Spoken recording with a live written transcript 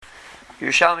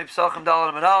Yerushalmi Pesachim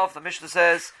Daf. The Mishnah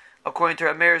says, according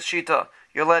to Meir's Shita,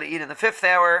 you're allowed to eat in the 5th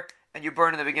hour, and you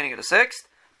burn in the beginning of the 6th.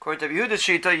 According to Yehuda's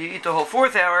Shita, you eat the whole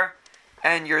 4th hour,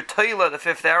 and you're Toila the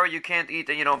 5th hour, you can't eat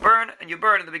and you don't burn, and you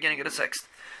burn in the beginning of the 6th.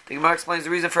 The Gemara explains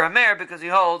the reason for Meir, because he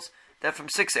holds that from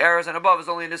 6 hours and above is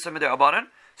only an Issa Mid'Abanan,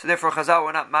 so therefore Chazal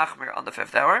were not Machmir on the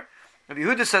 5th hour. Rabbi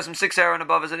Yehuda says from 6 hours and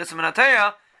above is an Issa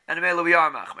Minataya, and Mela we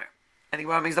are Machmir. And the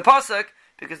Gemara means the Pasuk,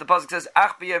 because the Pasuk says,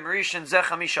 Ach b'yem rishin zeh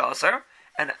chamisha asar,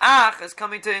 and Ach is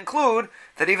coming to include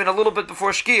that even a little bit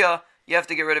before Shkia, you have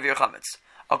to get rid of your chametz.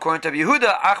 According to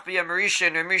Yehuda, Ach b'yem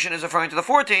rishin is referring to the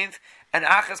 14th, and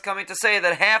Ach is coming to say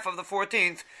that half of the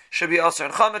 14th should be asar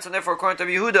and chametz, and therefore according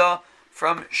to Yehuda,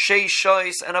 from sheish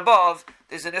shois and above,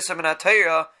 there's an issa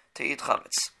minatayra to eat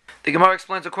chametz. The Gemara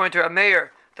explains according to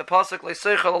Meir, the pasuk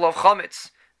leiseichel alav chametz,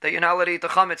 that you're not allowed to eat the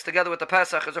chametz together with the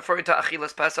Pesach is referring to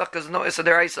achilas Pesach, because there's no issa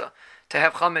deraisa to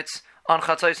have chametz on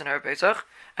chatzos and her Pesach.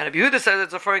 And Rabbi Yehuda says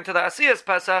it's referring to the asiyas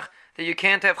Pesach, that you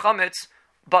can't have chametz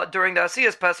but during the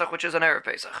asiyas Pesach, which is an erev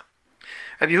Pesach.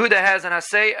 Rabbi Yehuda has an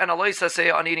asay and a lois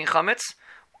asay on eating chametz.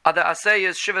 The asay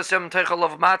is shivas yom teichel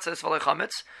of matzahs v'le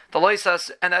chametz. The lois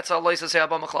asay, and that's a lois asay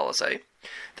abba machlal asay.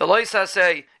 The lois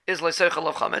asay is leiseichel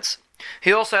of chametz.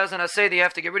 He also has an asay that you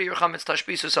have to get rid of your chametz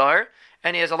tashbisu sahar,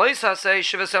 and he has a lois asay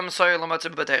shivas yom soyer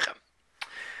l'matzah b'techem.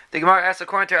 The Gemara asks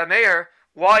according to Meir,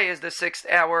 why is the 6th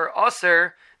hour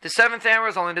aser? The 7th hour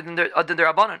is only a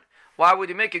dinder abanan. Why would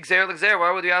you make gzer l'gzer?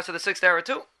 Why would you ask for the 6th hour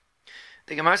too?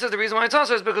 The Gemara says the reason why it's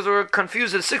aser is because we're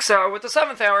confused the 6th hour with the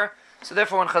 7th hour. So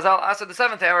therefore, when Chazal asked the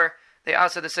 7th hour, they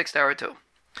asked the 6th hour too.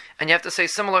 And you have to say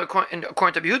similar according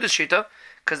to Yehuda's Shita,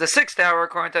 because the 6th hour,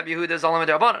 according to Yehuda, is Alam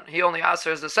Mid'Abanan. He only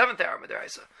answers the 7th hour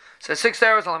Mid'Aisa. So the 6th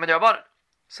hour is Alam Mid'Abanan.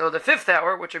 So the 5th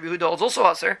hour, which Yehuda holds also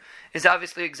Aser, is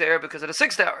obviously Xer because of the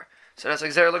 6th hour. So that's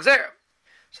Xer l'Xer.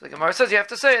 So the Gemara says you have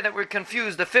to say that we're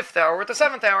confused the 5th hour with the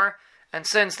 7th hour, and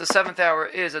since the 7th hour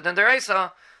is a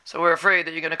Denderaisa, so we're afraid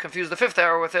that you're going to confuse the 5th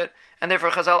hour with it, and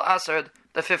therefore Chazal Asered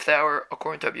the 5th hour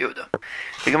according to Rabbi Yehuda.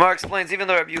 The Gemara explains even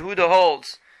though Rabbi Yehuda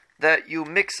holds that you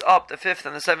mix up the 5th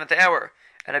and the 7th hour,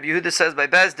 and Rabbi Yehuda says by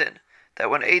Bezdin that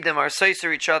when Eidim are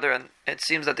seiser each other, and it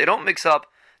seems that they don't mix up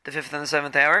the 5th and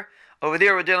the 7th hour, over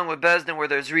there we're dealing with Bezdin where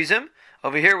there's reason,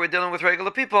 over here we're dealing with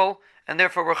regular people, and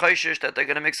therefore we're chayshish that they're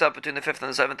going to mix up between the 5th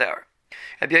and the 7th hour.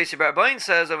 Rabbi Yossi Bar Abayin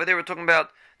says over there we're talking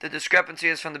about the discrepancy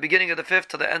is from the beginning of the 5th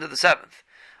to the end of the 7th.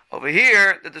 Over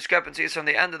here, the discrepancy is from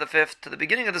the end of the 5th to the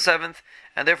beginning of the 7th,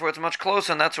 and therefore it's much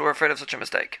closer, and that's why we're afraid of such a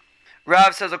mistake.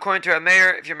 Rav says, according to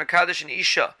Meir, if you're Mekadosh and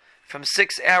Isha from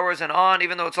 6 hours and on,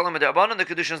 even though it's only Mid'Abanan, the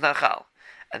Kedushin is not Chal.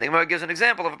 And the Gemara gives an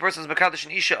example of a person's Mekadosh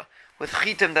and Isha with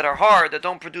chitim that are hard, that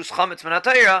don't produce chametz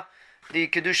minatayra, the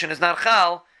Kedushin is not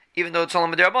Chal, even though it's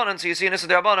only Mid'Abanan, so you see an Issa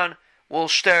D'Abanan will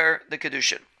shter the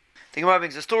Kedushin. The Gemara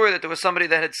brings a story that there was somebody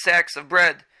that had sacks of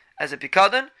bread as a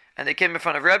pikadon, and they came in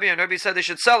front of Rebbe, and Rebbe said they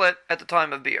should sell it at the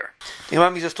time of beer. The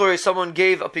Gemara gives a story, someone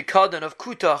gave a pikadon of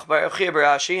kutach by Rav Chia bar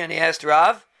Ashi, and he asked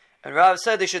Rav, and Rav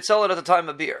said they should sell it at the time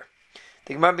of beer.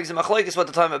 The Gemara brings a machlokes what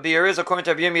the time of beer is. According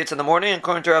to Rabbi Yirmi, it's in the morning, and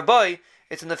according to Rabbi,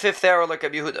 it's in the 5th hour like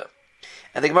Rabbi Yehuda.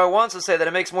 And the Gemara wants to say that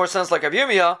it makes more sense like Rabbi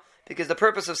Yirmi, because the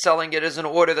purpose of selling it is in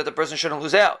order that the person shouldn't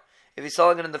lose out. If he's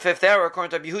selling it in the 5th hour,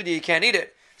 according to Rabbi Yehuda, he can't eat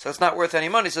it. So it's not worth any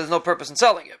money, so there's no purpose in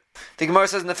selling it. The Gemara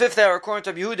says in the 5th hour,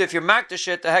 according to Yehuda, if you're makdash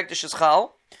it, the hekdash is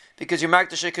chal, because you're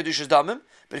makdash it, kedush is damim.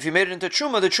 But if you made it into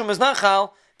truma, the truma is not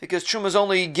chal, because truma is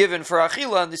only given for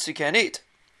achila, and this you can't eat.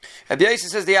 Rabbi Yossi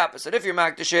says the opposite. If you're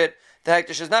makdash it, the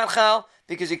hekdash is not chal,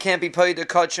 because you can't be paid to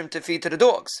kachim to feed to the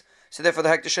dogs. So therefore the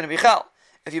hekdash shouldn't be chal.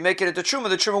 If you make it into truma,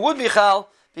 the truma would be chal,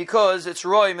 because it's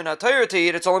roy min ha-Torah to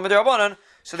eat, it's only midrabanan,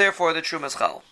 so therefore the truma is chal.